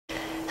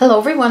Hello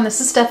everyone,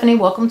 this is Stephanie.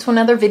 Welcome to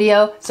another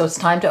video. So it's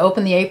time to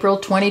open the April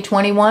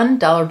 2021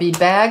 dollar bead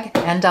bag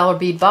and dollar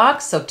bead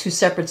box. So two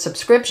separate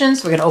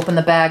subscriptions. We're going to open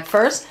the bag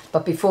first.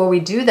 But before we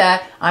do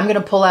that, I'm going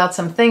to pull out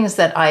some things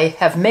that I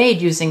have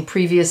made using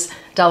previous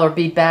dollar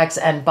bead bags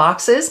and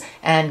boxes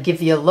and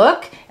give you a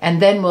look.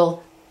 And then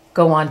we'll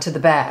go on to the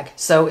bag.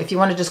 So if you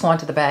want to just go on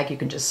to the bag, you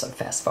can just sort of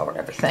fast forward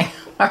everything.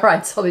 All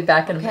right, so I'll be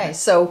back in a minute. Okay,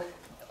 so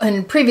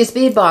in previous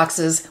bead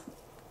boxes,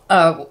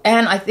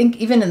 and I think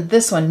even in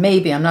this one,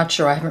 maybe, I'm not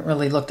sure, I haven't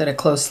really looked at it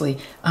closely,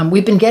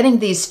 we've been getting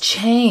these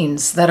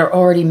chains that are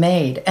already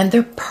made, and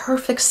they're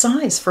perfect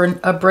size for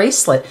a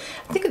bracelet.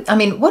 I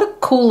mean, what a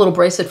cool little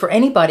bracelet for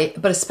anybody,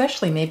 but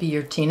especially maybe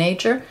your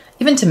teenager,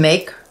 even to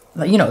make,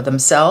 you know,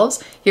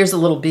 themselves. Here's a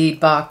little bead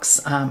box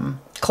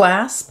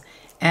clasp,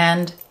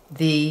 and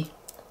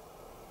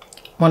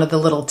one of the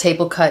little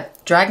table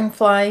cut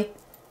dragonfly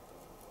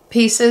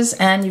pieces,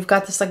 and you've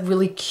got this like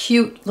really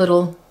cute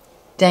little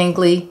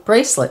dangly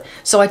bracelet.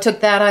 So I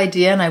took that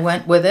idea and I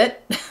went with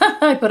it.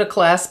 I put a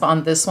clasp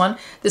on this one.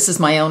 This is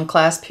my own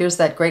clasp. Here's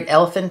that great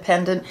elephant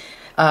pendant,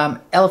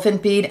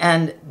 elephant bead,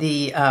 and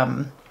the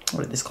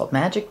what are these called?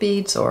 Magic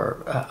beads,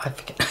 or I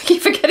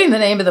keep forgetting the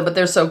name of them, but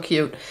they're so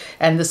cute.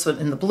 And this one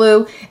in the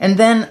blue. And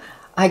then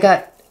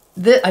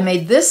I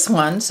made this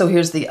one. So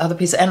here's the other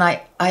piece, and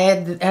I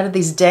added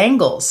these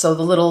dangles. So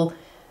the little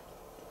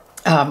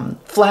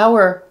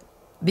flower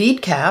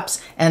bead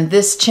caps, and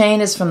this chain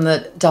is from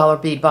the dollar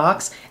bead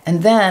box.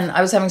 And then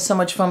I was having so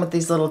much fun with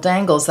these little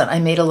dangles that I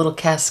made a little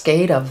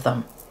cascade of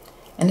them.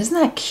 And isn't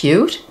that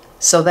cute?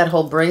 So that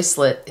whole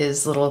bracelet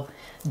is little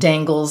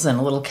dangles and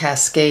a little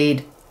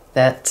cascade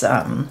that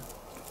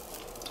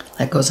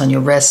that goes on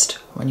your wrist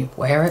when you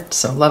wear it.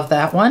 So love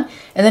that one.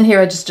 And then here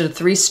I just did a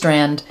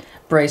 3-strand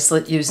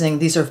bracelet using,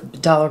 these are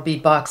dollar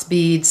bead box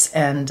beads,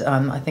 and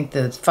I think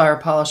the fire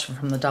polish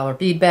from the dollar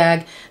bead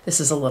bag. This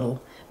is a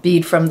little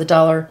bead from the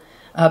dollar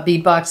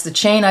bead box. The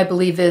chain, I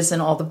believe, is,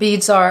 and all the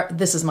beads are.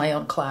 This is my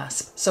own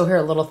clasp. So here,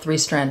 a little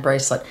 3-strand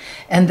bracelet.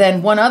 And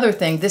then one other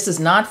thing, this is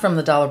not from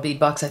the dollar bead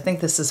box. I think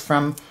this is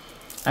from,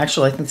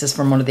 actually, I think this is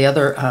from one of the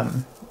other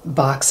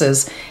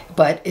boxes,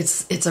 but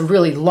it's a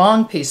really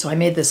long piece. So I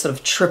made this sort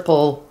of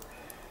triple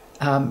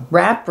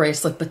wrap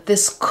bracelet, but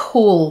this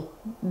cool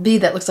bead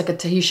that looks like a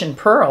Tahitian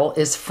pearl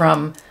is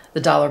from the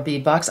dollar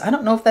bead box. I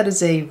don't know if that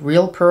is a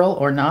real pearl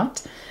or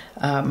not.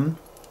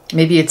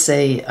 Maybe it's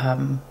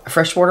a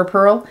freshwater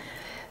pearl.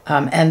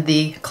 And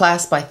the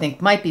clasp, I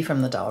think, might be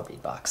from the dollar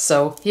bead box.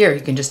 So here,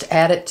 you can just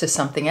add it to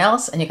something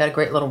else, and you got a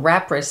great little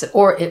wrap bracelet,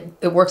 or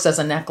it works as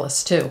a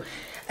necklace too.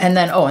 And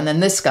then, oh, and then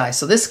this guy.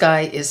 So this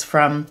guy is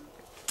from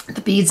the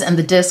beads, and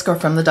the disc are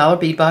from the dollar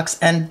bead box,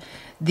 and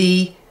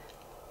these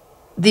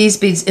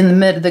beads in the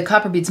mid, the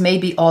copper beads may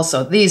be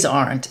also. These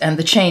aren't, and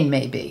the chain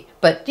may be.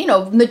 But, you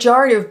know,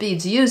 majority of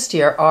beads used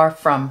here are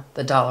from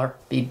the dollar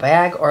bead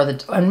bag,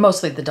 and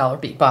mostly the dollar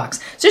bead box.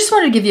 So just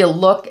wanted to give you a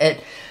look at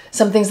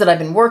some things that I've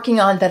been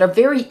working on that are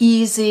very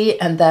easy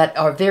and that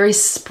are very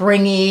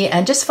springy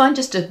and just fun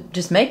just to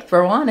make,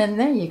 throw on, and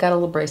there you got a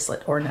little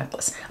bracelet or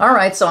necklace. All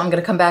right, so I'm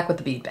going to come back with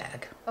the bead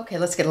bag. Okay,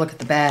 let's get a look at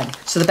the bag.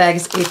 So the bag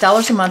is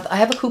 $8 a month. I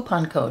have a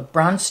coupon code,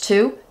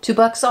 Bronze2,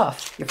 $2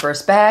 off your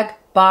first bag,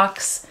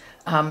 box,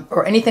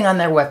 or anything on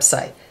their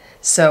website.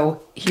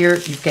 So here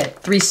you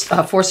get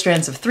 4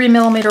 strands of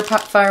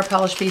 3mm fire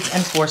polish beads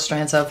and 4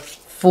 strands of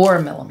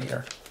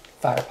 4mm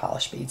fire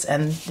polish beads.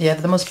 And you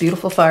have the most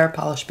beautiful fire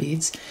polish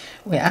beads.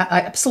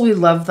 I absolutely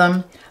love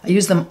them. I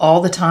use them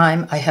all the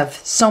time. I have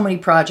so many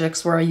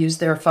projects where I use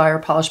their fire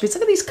polish beads.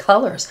 Look at these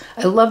colors.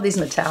 I love these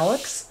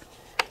metallics.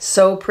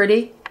 So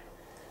pretty.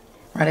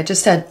 All right, I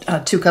just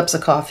had 2 cups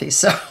of coffee,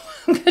 so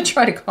I'm going to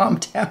try to calm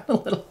down a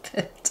little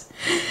bit.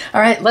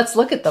 All right, let's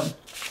look at them.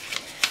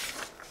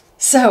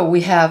 So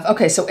we have,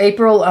 okay, so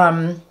April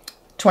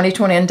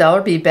 2020 and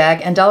dollar bead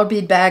bag, and dollar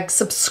bead bag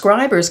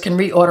subscribers can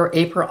reorder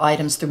April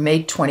items through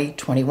May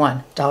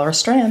 2021. $1 a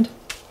strand.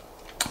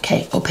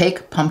 Okay,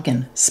 opaque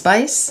pumpkin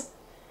spice.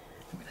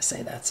 I'm going to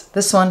say that's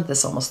this one.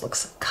 This almost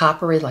looks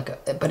coppery,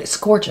 but it's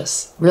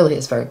gorgeous. Really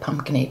is very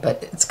pumpkin-y,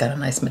 but it's got a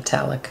nice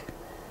metallic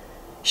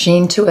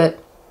sheen to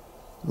it.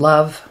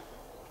 Love.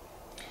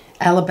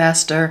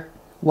 Alabaster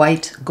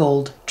white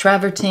gold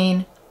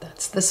travertine.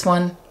 That's this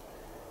one.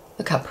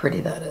 Look how pretty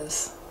that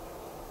is.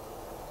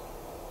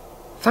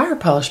 Fire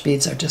polish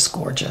beads are just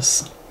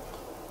gorgeous.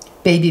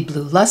 Baby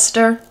blue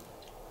luster.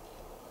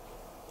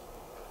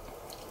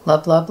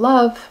 Love, love,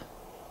 love.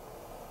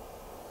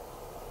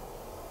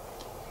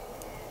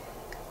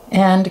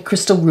 And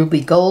crystal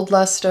ruby gold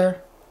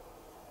luster.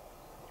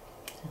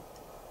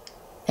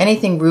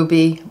 Anything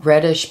ruby,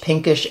 reddish,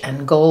 pinkish,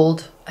 and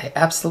gold, I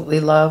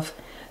absolutely love.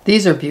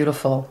 These are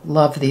beautiful.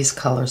 Love these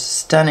colors.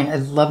 Stunning. I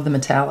love the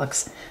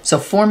metallics. So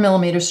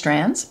 4mm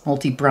strands,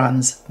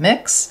 multi-bronze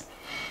mix.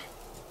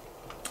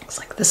 Looks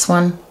like this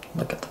one.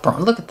 Look at the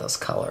bronze. Look at those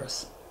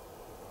colors.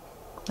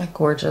 Isn't that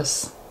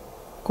gorgeous?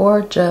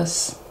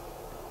 Gorgeous.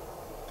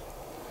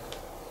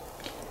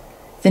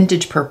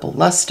 Vintage purple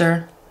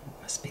luster.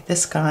 Must be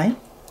this guy.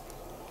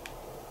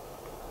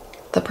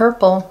 The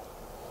purple.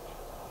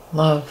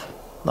 Love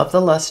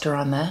the luster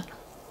on that.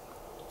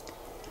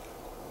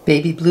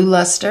 baby blue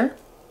luster.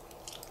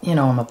 You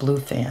know, I'm a blue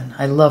fan.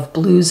 I love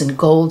blues and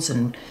golds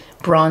and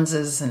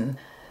bronzes and,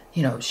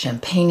 you know,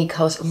 champagne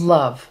colors.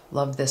 Love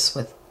this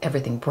with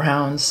everything.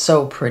 Browns,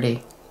 so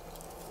pretty.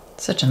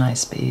 Such a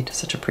nice bead,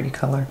 such a pretty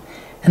color.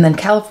 And then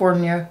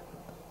California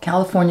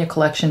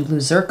Collection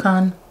Blue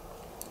Zircon.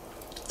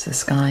 It's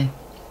this guy.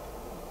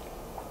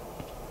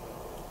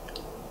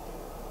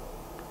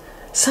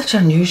 Such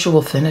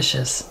unusual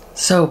finishes.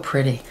 So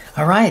pretty.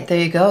 All right,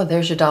 there you go.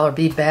 There's your dollar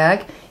bead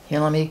bag. Here,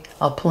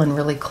 I'll pull in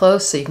really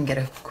close so you can get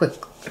a quick,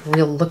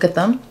 real look at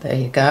them. There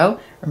you go.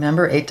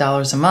 Remember,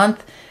 $8 a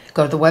month.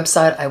 Go to the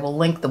website. I will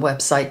link the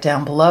website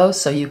down below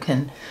so you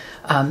can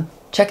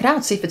check it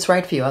out, see if it's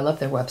right for you. I love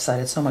their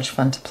website. It's so much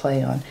fun to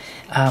play on.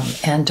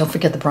 And don't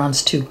forget the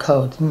Bronze 2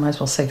 code. You might as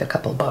well save a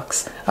couple of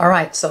bucks. All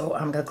right, so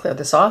I'm going to clear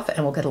this off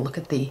and we'll get a look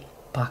at the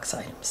box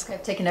items. Okay,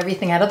 I've taken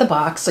everything out of the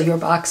box. So your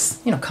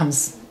box, you know,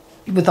 comes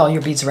with all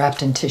your beads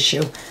wrapped in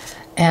tissue.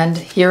 And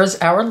here's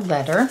our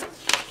letter.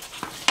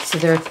 So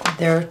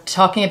they're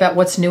talking about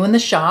what's new in the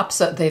shop.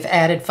 So they've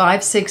added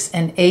 5, 6,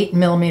 and 8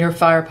 millimeter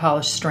fire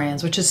polish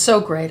strands, which is so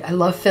great. I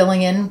love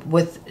filling in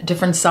with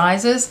different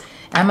sizes.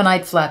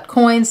 Ammonite flat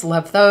coins,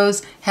 love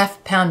those.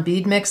 Half-pound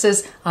bead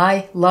mixes.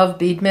 I love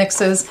bead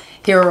mixes.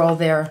 Here are all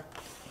their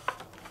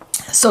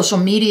social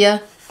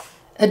media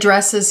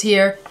addresses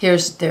here.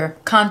 Here's their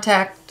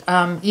contact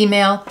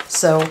email.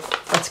 So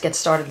let's get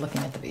started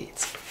looking at the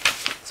beads.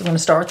 So we're going to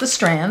start with the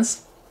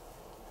strands.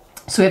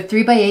 So we have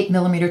 3 by 8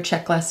 millimeter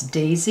check glass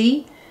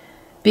daisy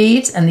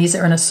beads, and these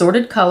are in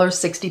assorted colors,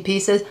 60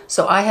 pieces.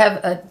 So I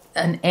have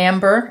an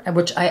amber,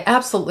 which I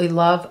absolutely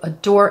love,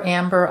 adore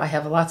amber. I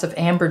have lots of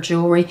amber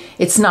jewelry.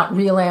 It's not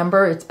real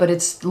amber, but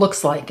it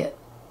looks like it.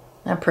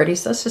 Not pretty,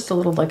 so that's just a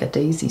little like a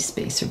daisy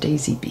space or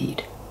daisy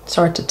bead. It's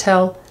hard to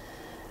tell,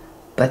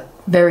 but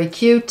very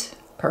cute.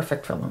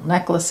 Perfect for little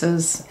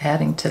necklaces,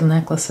 adding to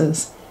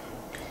necklaces.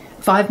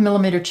 5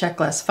 millimeter check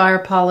glass fire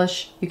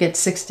polish. You get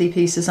 60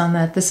 pieces on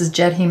that. This is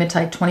jet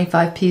hematite,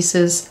 25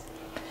 pieces.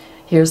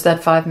 Here's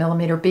that 5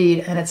 millimeter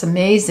bead, and it's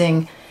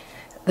amazing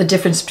the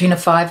difference between a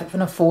 5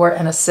 and a 4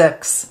 and a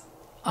 6.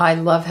 I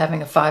love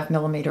having a 5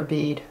 millimeter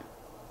bead.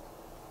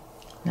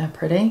 Isn't that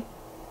pretty?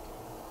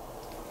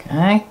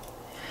 Okay.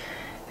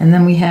 And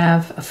then we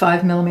have a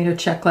 5 millimeter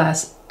check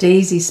glass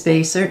daisy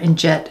spacer in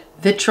jet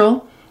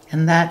vitriol.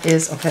 And that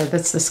is, okay,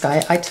 that's this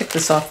guy. I took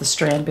this off the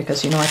strand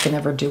because, you know, I can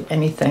never do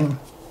anything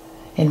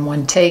in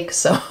one take,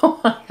 so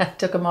I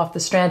took them off the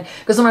strand.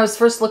 Because when I was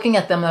first looking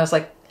at them, I was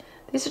like,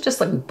 these are just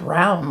like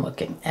brown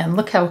looking, and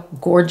look how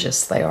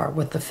gorgeous they are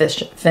with the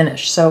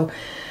finish. So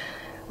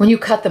when you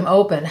cut them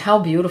open, how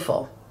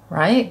beautiful,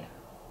 right?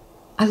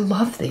 I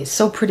love these,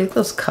 so pretty,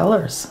 those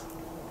colors.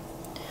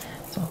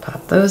 So I'll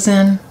pop those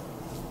in.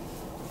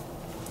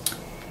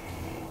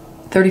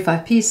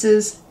 35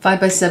 pieces, 5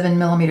 by 7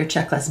 millimeter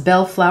check glass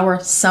bellflower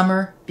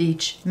summer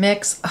beach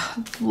mix.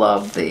 Oh,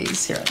 love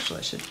these. Here, actually,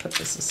 I should put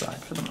this aside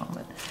for the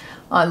moment.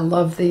 I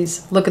love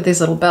these. Look at these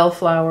little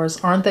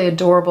bellflowers. Aren't they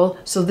adorable?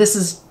 So this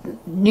is,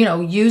 you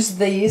know, use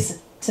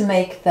these to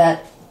make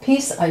that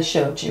piece I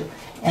showed you.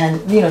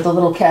 And, you know, the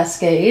little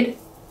cascade.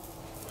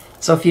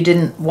 So if you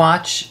didn't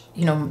watch,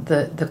 you know,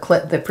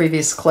 the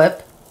previous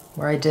clip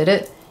where I did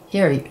it,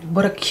 here,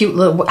 what a cute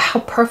little, how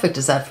perfect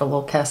is that for a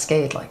little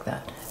cascade like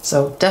that?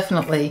 So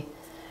definitely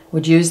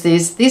would use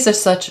these. These are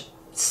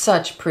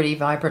such pretty,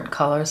 vibrant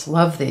colors.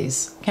 Love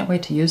these. Can't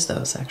wait to use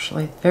those,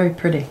 actually. Very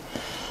pretty.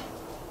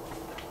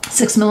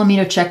 6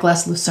 millimeter check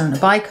glass Lucerna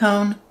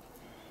bicone.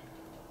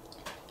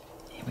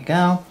 Here we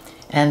go.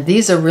 And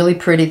these are really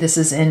pretty. This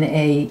is in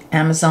a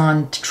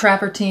Amazon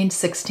travertine,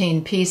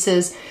 16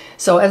 pieces.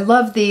 So I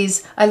love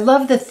these. I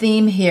love the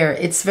theme here.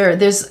 It's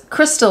there's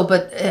crystal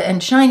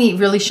and shiny,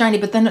 really shiny,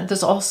 but then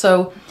there's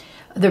also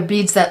they're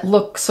beads that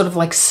look sort of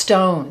like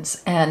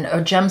stones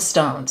or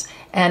gemstones.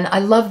 And I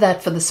love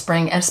that for the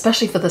spring, and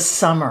especially for the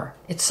summer.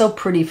 It's so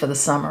pretty for the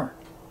summer.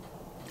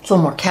 It's a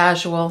little more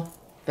casual,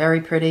 very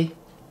pretty.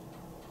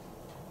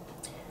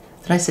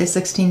 Did I say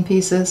 16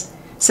 pieces?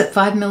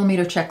 5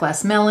 millimeter check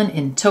glass melon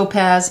in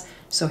topaz.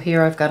 So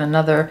here I've got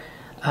another,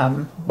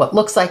 what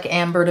looks like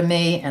amber to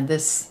me, and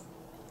this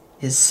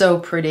is so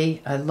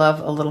pretty. I love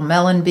a little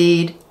melon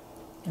bead.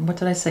 And what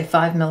did I say,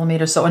 5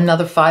 millimeter? So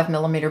another 5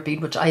 millimeter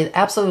bead, which I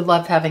absolutely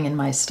love having in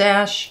my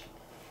stash.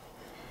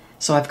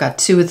 So I've got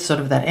 2 with sort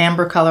of that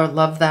amber color,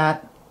 love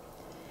that.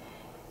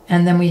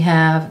 And then we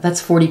have, that's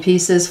 40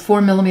 pieces,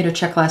 4 millimeter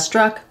check glass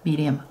Druck,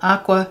 medium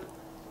aqua.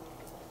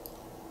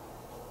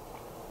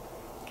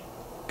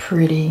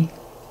 Pretty,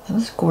 that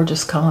was a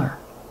gorgeous color.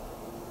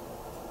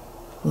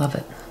 Love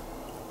it.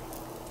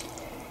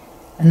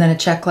 And then a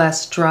check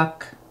glass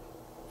Druck,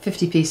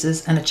 50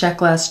 pieces, and a check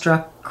glass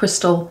Druck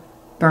crystal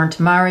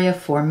burnt Maria,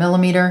 4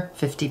 millimeter,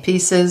 50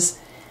 pieces.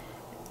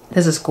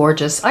 This is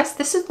gorgeous.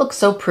 This looks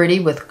so pretty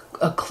with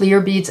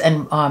clear beads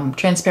and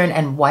transparent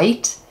and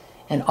white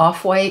and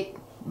off-white.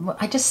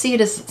 I just see it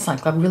as it's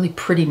like a really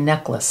pretty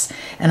necklace.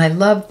 And I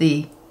love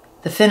the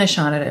finish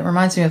on it. It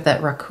reminds me of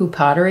that Raku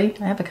pottery.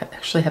 I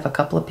actually have a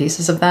couple of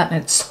pieces of that,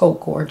 and it's so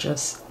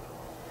gorgeous.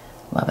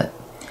 Love it.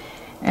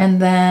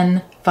 And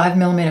then 5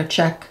 millimeter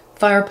check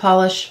fire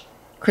polish,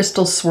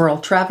 crystal swirl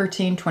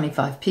travertine,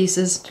 25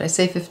 pieces. Did I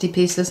say 50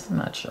 pieces? I'm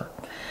not sure.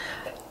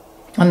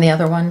 On the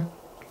other one.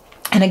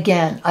 And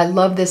again, I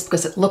love this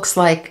because it looks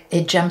like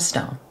a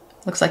gemstone.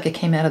 Looks like it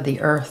came out of the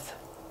earth.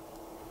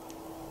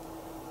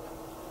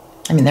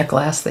 I mean, they're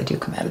glass, they do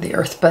come out of the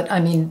earth, but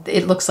I mean,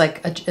 it looks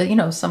like, you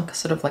know, some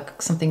sort of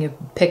like something you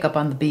pick up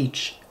on the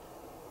beach.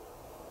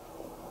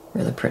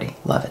 Really pretty,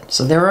 love it.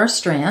 So there are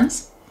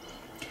strands.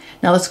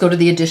 Now let's go to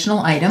the additional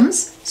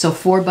items. So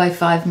 4 by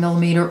 5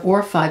 millimeter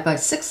or 5 by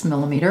 6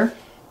 millimeter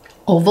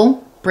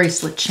oval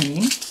bracelet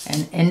chain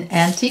and in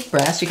antique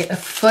brass. You get a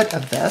foot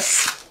of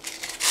this.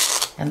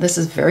 And this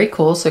is very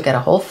cool. So you get a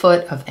whole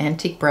foot of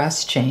antique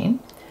brass chain.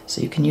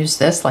 So you can use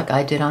this like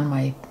I did on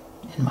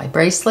in my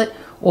bracelet,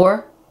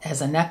 or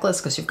as a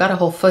necklace, because you've got a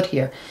whole foot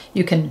here.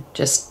 You can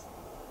just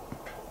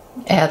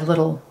add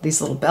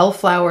these little bell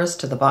flowers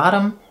to the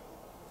bottom.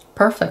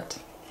 Perfect.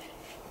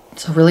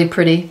 So really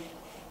pretty.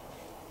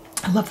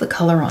 I love the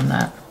color on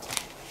that.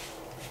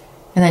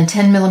 And then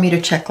 10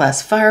 millimeter check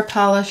glass fire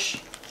polish.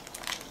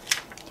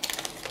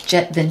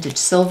 Jet vintage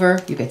silver.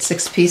 You get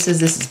 6 pieces.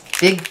 This is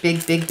big,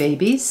 big, big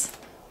babies.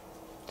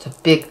 It's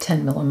a big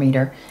 10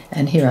 millimeter.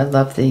 And here I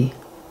love the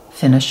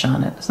finish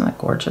on it. Isn't that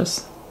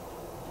gorgeous?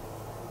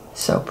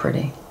 So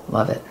pretty.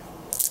 Love it.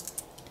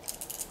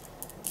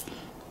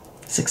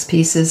 6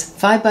 pieces.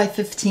 5 by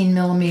 15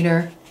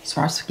 millimeter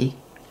Swarovski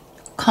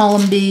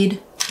column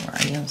bead. Where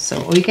are you?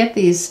 So we get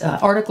these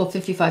article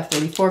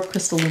 5534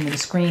 crystal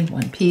luminous green,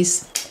 1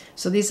 piece.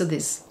 So these are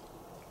these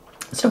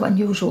sort of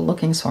unusual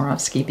looking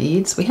Swarovski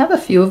beads. We have a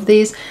few of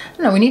these. I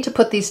don't know, we need to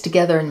put these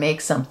together and make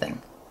something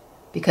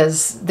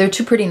because they're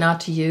too pretty not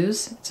to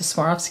use. It's a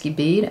Swarovski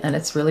bead and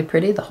it's really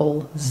pretty. The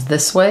hole is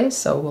this way,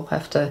 so we'll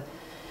have to,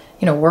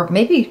 you know, work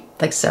maybe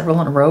like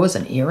several in a row as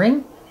an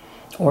earring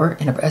or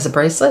as a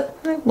bracelet.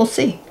 We'll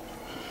see.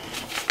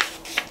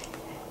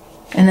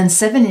 And then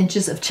 7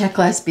 inches of check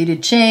glass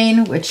beaded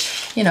chain,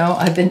 which, you know,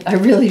 I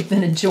really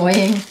been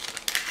enjoying.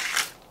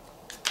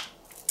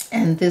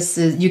 And this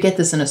is, you get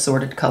this in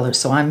assorted colors.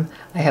 So I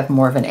have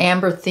more of an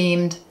amber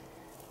themed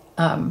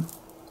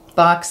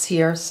box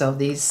here. So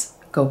these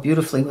go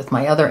beautifully with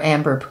my other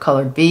amber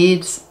colored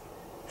beads.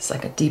 It's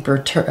like a deeper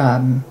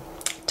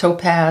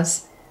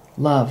topaz.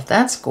 Love,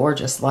 that's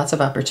gorgeous. Lots of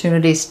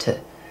opportunities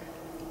to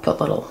put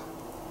little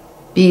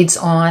beads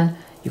on.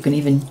 You can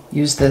even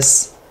use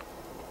this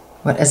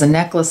as a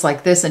necklace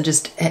like this and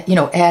just, you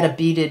know, add a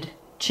beaded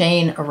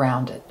chain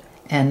around it.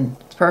 And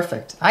it's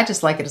perfect. I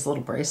just like it as a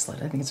little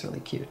bracelet. I think it's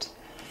really cute.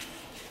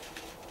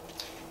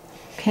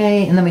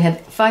 Okay, and then we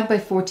had 5 by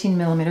 14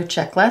 millimeter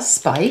check glass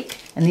spike.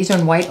 And these are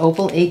in white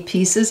opal, 8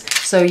 pieces.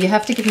 So you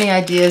have to give me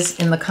ideas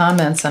in the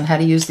comments on how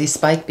to use these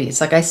spike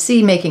beads. Like I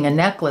see making a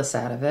necklace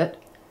out of it,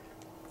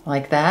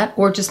 like that,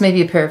 or just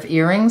maybe a pair of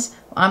earrings.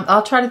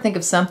 I'll try to think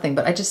of something,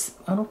 but I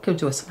don't go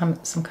do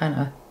some kind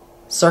of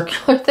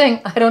circular thing.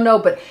 I don't know,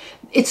 but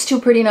it's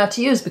too pretty not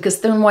to use because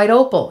they're in white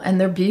opal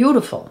and they're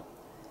beautiful.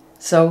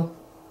 So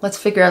let's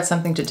figure out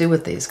something to do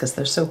with these because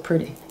they're so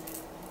pretty.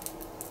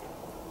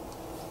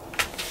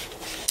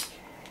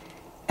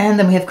 And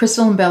then we have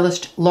crystal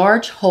embellished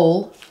large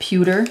hole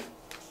pewter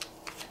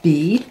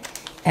bead,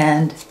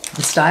 and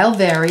the style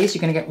varies.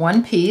 You're going to get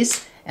 1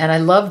 piece, and I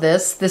love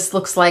this. This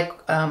looks like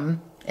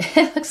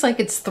it looks like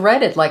it's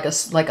threaded like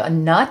a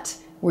nut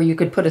where you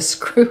could put a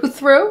screw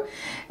through,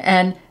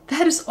 and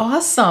that is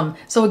awesome.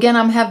 So again,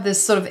 I have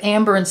this sort of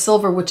amber and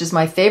silver, which is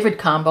my favorite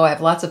combo. I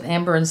have lots of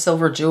amber and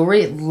silver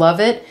jewelry. Love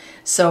it.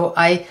 So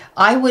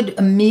I would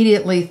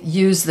immediately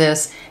use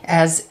this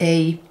as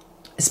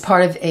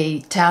part of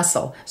a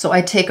tassel. So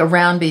I take a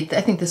round bead.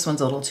 I think this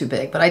one's a little too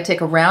big, but I take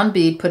a round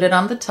bead, put it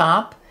on the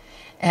top,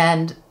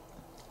 and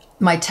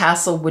my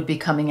tassel would be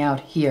coming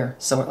out here.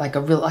 So like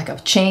a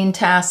chain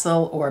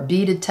tassel or a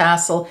beaded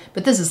tassel,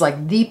 but this is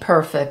like the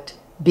perfect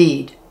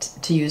bead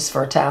to use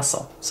for a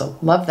tassel. So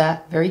love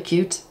that, very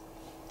cute.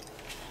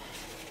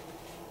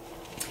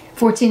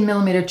 14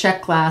 millimeter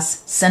check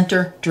glass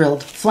center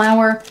drilled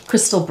flower,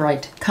 crystal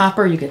bright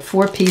copper. You get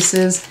 4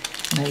 pieces,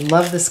 and I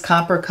love this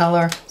copper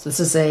color. So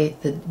this is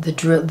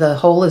the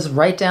hole is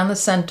right down the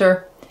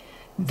center.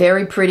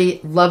 Very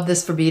pretty. Love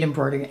this for bead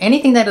embroidery.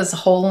 Anything that has a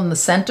hole in the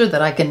center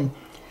that I can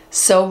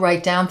sew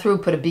right down through,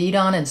 put a bead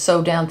on and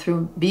sew down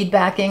through bead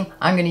backing,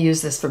 I'm going to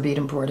use this for bead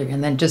embroidery,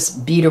 and then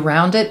just bead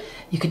around it.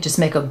 You could just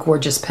make a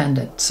gorgeous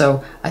pendant.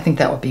 So I think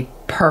that would be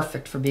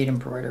perfect for bead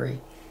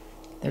embroidery.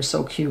 They're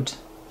so cute.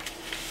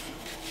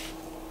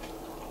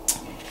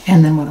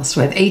 And then what else do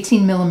we have?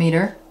 18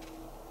 millimeter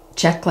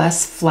check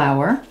glass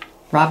flower,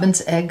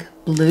 robin's egg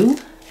blue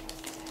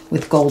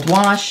with gold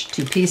wash,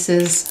 2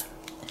 pieces.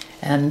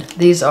 And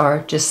these are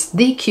just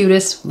the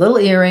cutest little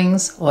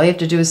earrings. All you have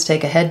to do is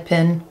take a head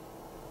pin,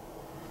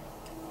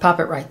 pop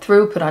it right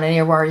through, put on an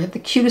ear wire. You have the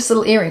cutest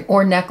little earring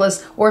or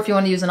necklace, or if you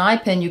want to use an eye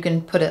pin, you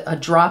can put a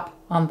drop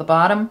on the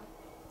bottom.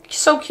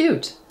 So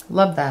cute.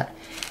 Love that.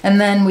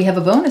 And then we have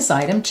a bonus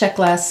item, check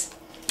glass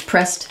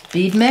pressed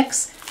bead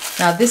mix.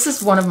 Now, this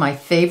is one of my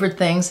favorite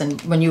things,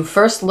 and when you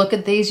first look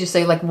at these, you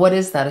say, like, what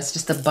is that? It's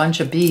just a bunch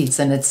of beads,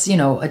 and it's, you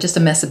know, just a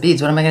mess of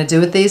beads. What am I going to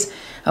do with these?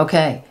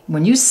 Okay,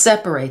 when you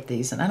separate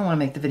these, and I don't want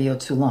to make the video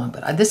too long,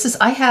 but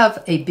I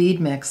have a bead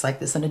mix like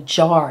this in a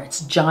jar. It's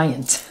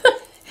giant.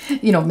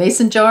 You know,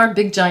 mason jar,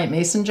 big giant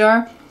mason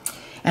jar.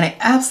 And I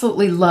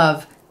absolutely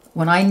love,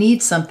 when I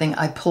need something,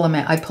 I pull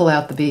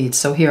out the beads.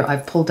 So here,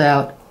 I've pulled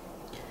out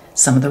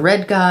some of the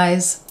red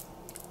guys,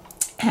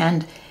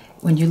 and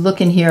when you look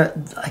in here,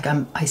 like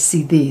I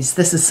see these.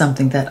 This is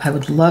something that I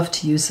would love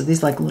to use. So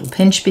these like little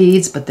pinch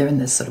beads, but they're in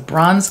this sort of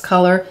bronze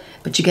color.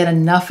 But you get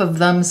enough of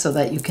them so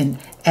that you can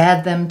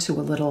add them to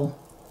a little,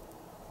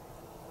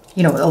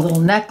 you know, a little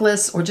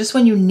necklace, or just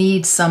when you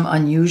need some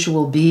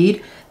unusual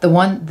bead.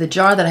 The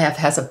jar that I have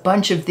has a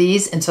bunch of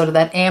these in sort of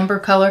that amber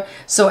color.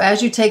 So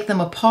as you take them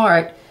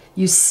apart,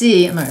 you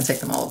see, I'm not gonna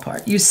take them all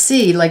apart. You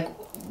see like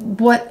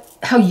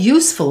how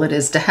useful it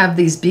is to have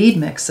these bead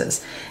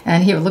mixes.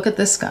 And here, look at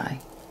this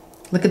guy.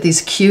 Look at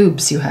these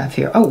cubes you have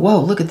here. Oh,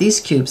 whoa, look at these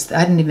cubes.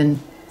 I didn't even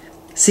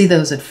see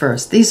those at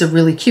first. These are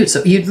really cute.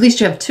 So at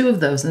least you have 2 of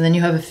those, and then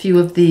you have a few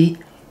of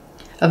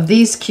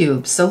these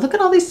cubes. So look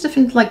at all these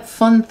different like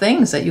fun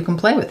things that you can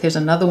play with. Here's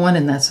another one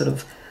in that sort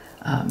of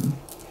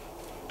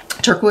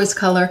turquoise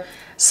color.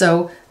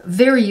 So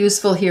very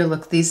useful here.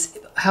 Look, these,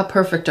 how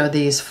perfect are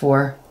these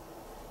for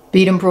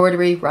bead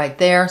embroidery right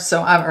there. So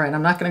all right,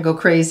 I'm not going to go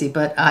crazy,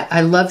 but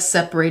I love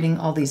separating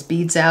all these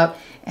beads out,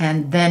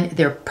 and then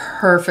they're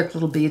perfect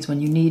little beads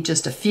when you need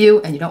just a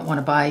few and you don't want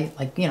to buy,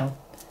 like, you know,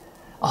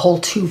 a whole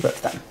tube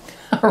of them.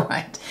 All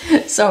right,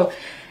 so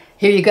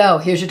here you go.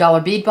 Here's your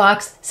dollar bead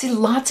box. See,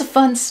 lots of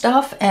fun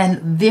stuff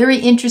and very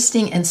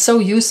interesting and so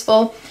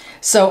useful.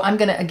 So I'm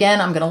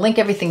gonna link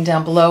everything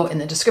down below in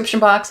the description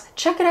box.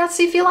 Check it out,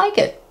 see if you like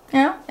it.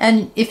 Yeah,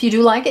 and if you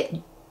do like it,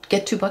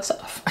 get $2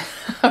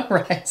 off. All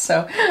right,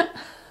 so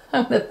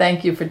I'm gonna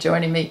thank you for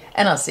joining me,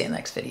 and I'll see you in the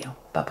next video.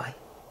 Bye-bye.